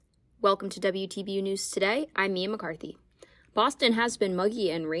Welcome to WTBU News Today. I'm Mia McCarthy. Boston has been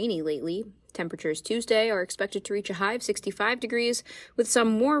muggy and rainy lately. Temperatures Tuesday are expected to reach a high of 65 degrees, with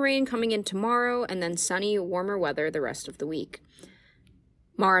some more rain coming in tomorrow and then sunny, warmer weather the rest of the week.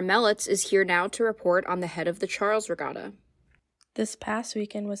 Mara Melitz is here now to report on the Head of the Charles Regatta. This past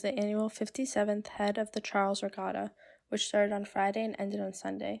weekend was the annual 57th Head of the Charles Regatta, which started on Friday and ended on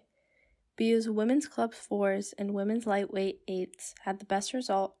Sunday. BU's Women's Club 4s and Women's Lightweight 8s had the best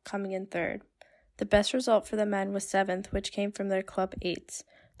result, coming in third. The best result for the men was 7th, which came from their Club 8s.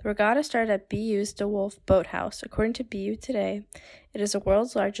 The regatta started at BU's DeWolf Boathouse. According to BU Today, it is the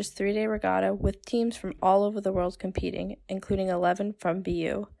world's largest 3-day regatta with teams from all over the world competing, including 11 from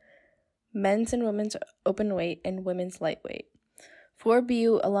BU. Men's and women's open weight and women's lightweight. 4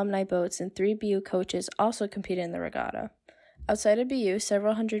 BU alumni boats and 3 BU coaches also competed in the regatta. Outside of BU,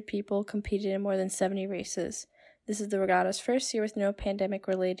 several hundred people competed in more than 70 races. This is the regatta's first year with no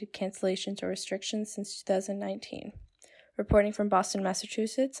pandemic-related cancellations or restrictions since 2019. Reporting from Boston,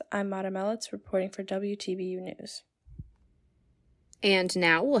 Massachusetts, I'm Mara Melitz, reporting for WTBU News. And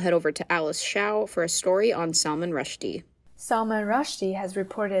now we'll head over to Alice Shao for a story on Salman Rushdie. Salman Rushdie has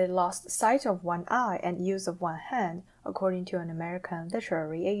reportedly lost sight of one eye and use of one hand, according to an American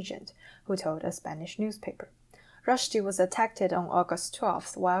literary agent who told a Spanish newspaper. Rushdie was attacked on August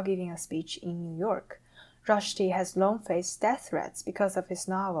 12th while giving a speech in New York. Rushdie has long faced death threats because of his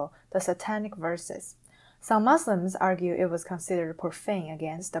novel, The Satanic Verses. Some Muslims argue it was considered profane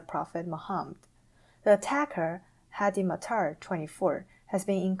against the Prophet Muhammad. The attacker, Hadi Matar, 24, has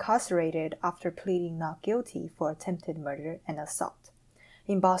been incarcerated after pleading not guilty for attempted murder and assault.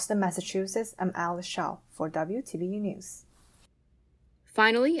 In Boston, Massachusetts, I'm Alice Shaw for WTBU News.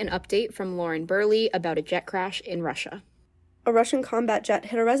 Finally, an update from Lauren Burley about a jet crash in Russia. A Russian combat jet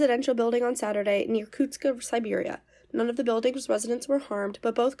hit a residential building on Saturday near Irkutsk, Siberia. None of the building's residents were harmed,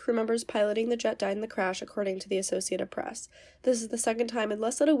 but both crew members piloting the jet died in the crash, according to the Associated Press. This is the second time in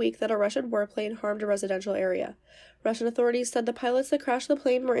less than a week that a Russian warplane harmed a residential area. Russian authorities said the pilots that crashed the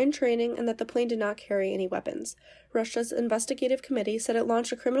plane were in training and that the plane did not carry any weapons. Russia's investigative committee said it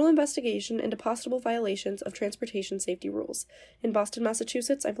launched a criminal investigation into possible violations of transportation safety rules. In Boston,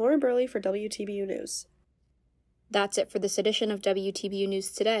 Massachusetts, I'm Lauren Burley for WTBU News. That's it for this edition of WTBU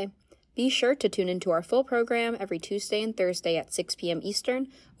News Today. Be sure to tune into our full program every Tuesday and Thursday at 6 p.m. Eastern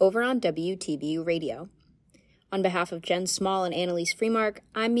over on WTBU Radio. On behalf of Jen Small and Annalise Freemark,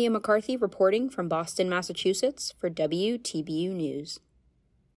 I'm Mia McCarthy reporting from Boston, Massachusetts for WTBU News.